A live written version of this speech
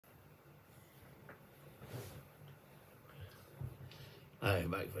Hi,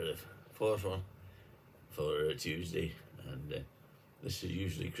 back for the fourth one for Tuesday, and this is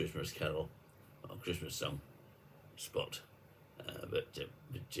usually Christmas carol or Christmas song spot, but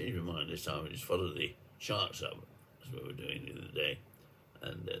changed my mind this time. I just followed the charts up as we were doing the other day,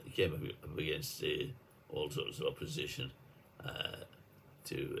 and they came up against all sorts of opposition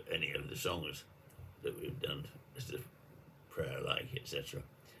to any of the songs that we've done as the prayer, like, etc.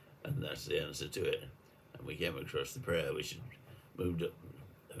 And that's the answer to it. And we came across the prayer, which had moved up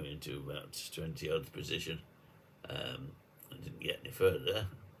into about 20-odd position. I didn't get any further,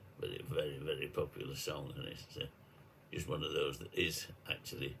 but it's a very, very popular song, and it's just one of those that is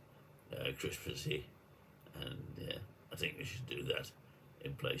actually Christmassy, and I think we should do that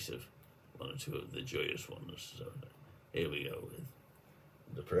in place of one or two of the joyous ones. So here we go with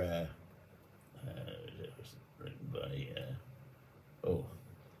the prayer. It was written by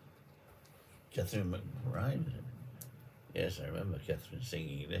Catherine McBride. Yes, I remember Catherine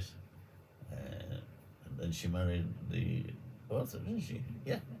singing this, and then she married the author, didn't she?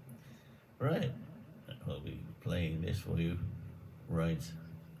 Yeah, right. I'll be playing this for you right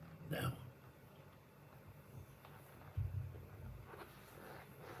now.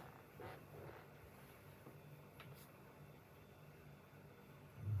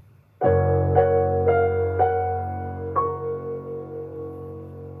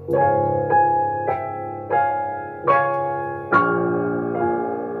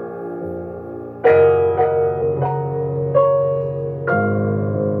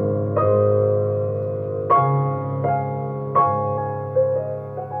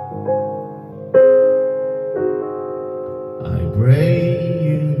 Pray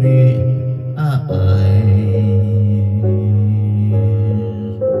you be our eyes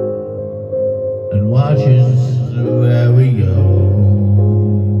and watch us where we go,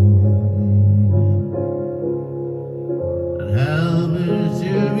 and help us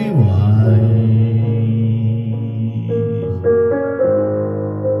to be wise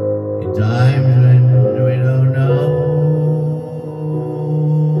in times when we don't know.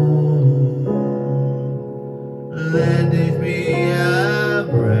 Let this be our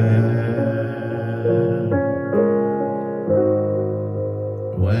prayer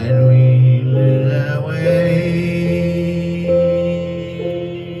when we lose our way.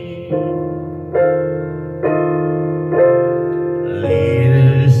 Lead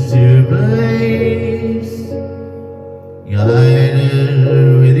us to a place, guide us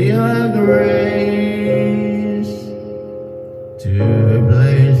with your grace, to a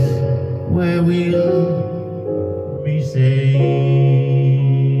place where we'll be saved.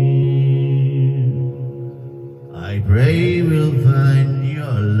 I pray we'll find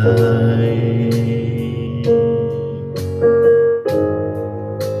your light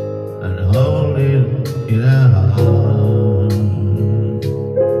and hold it in our heart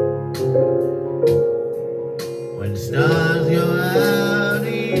when stars go out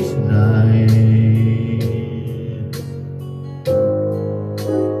each night.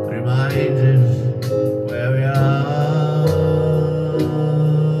 Remind us where we are.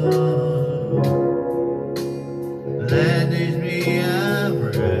 Let this be our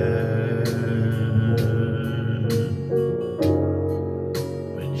prayer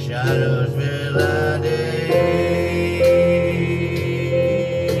when shadows fill our day.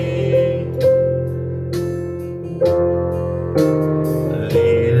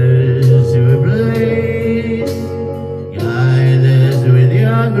 Lead us to a place, guide us with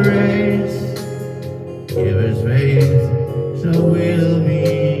your grace. Give us faith so we'll be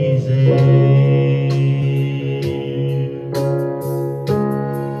saved.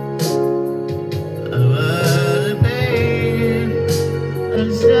 Our pain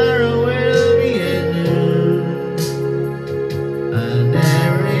and sorrow will be ended, and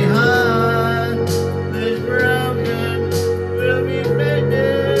every heart that's broken will be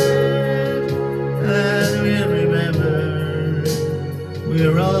mended, and we'll remember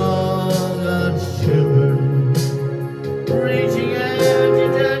we're all God's children, reaching out to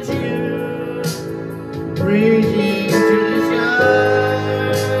touch you, reaching to the sky.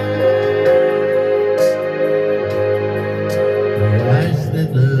 We ask that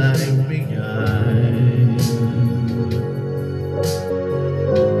the light be kind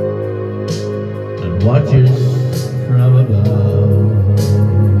and watch us from above.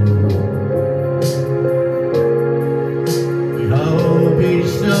 We hope each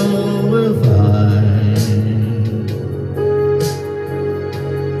soul will find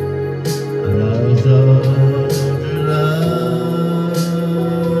another soul to love.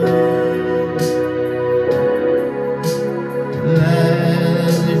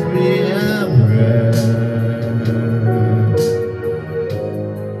 Let this be our prayer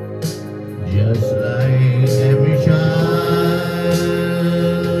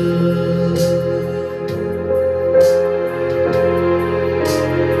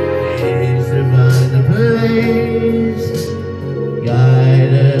place.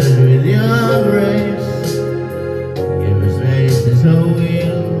 Guide us with your grace. Give us faith so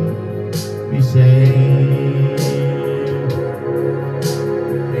we'll be saved.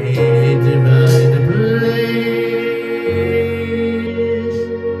 We need to find a place.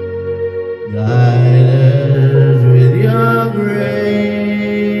 Guide us with your grace.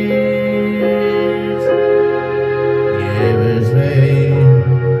 Give us faith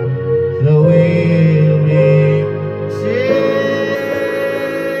so we'll be saved.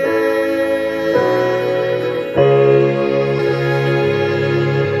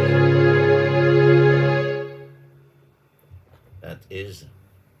 That is,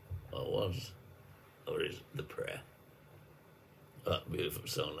 or was, or is the prayer. Oh, beautiful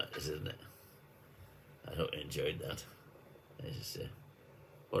song that is, isn't it? I hope you enjoyed that. It's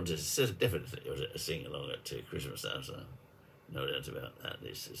wanted to definitely was a sing along at Christmas time, so no doubt about that.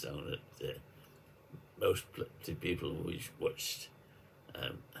 It's a song that most people who watched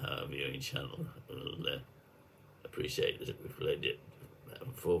our viewing channel will appreciate that we've played it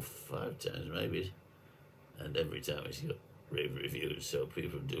 4 or 5 times maybe, and every time it's got rave reviews, so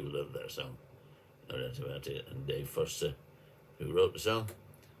people do love that song, no doubt about it. And Dave Foster, who wrote the song,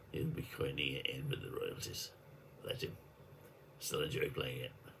 he'll be coining it in with the royalties. Let him. Still enjoy playing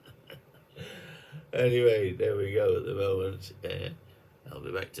it. Anyway, there we go at the moment. I'll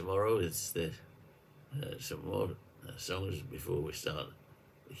be back tomorrow with some more songs before we start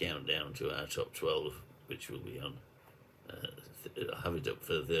the countdown to our top 12, which will be on. I'll have it up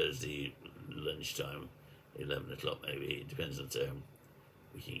for Thursday lunchtime, 11 o'clock maybe. It depends on time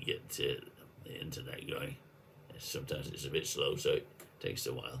we can get the internet going. Sometimes it's a bit slow, so it takes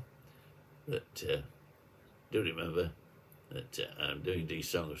a while. But do remember that I'm doing these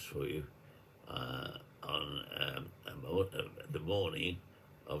songs for you on the morning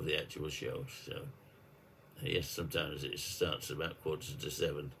of the actual show. So yes, sometimes it starts about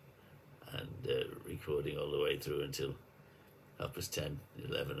 7:15 and recording all the way through until 10:30,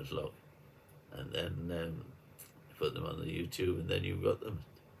 11 o'clock, and then put them on the YouTube, and then you've got them.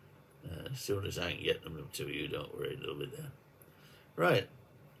 As soon as I can get them to you, don't worry, they'll be there. Right,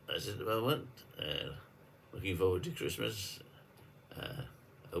 that's it at the moment. Looking forward to Christmas,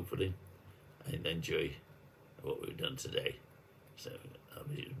 hopefully, and enjoy what we've done today. So I'll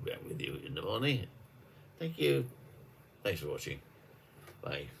be back with you in the morning. Thank you. Thanks for watching.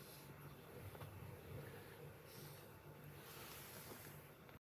 Bye.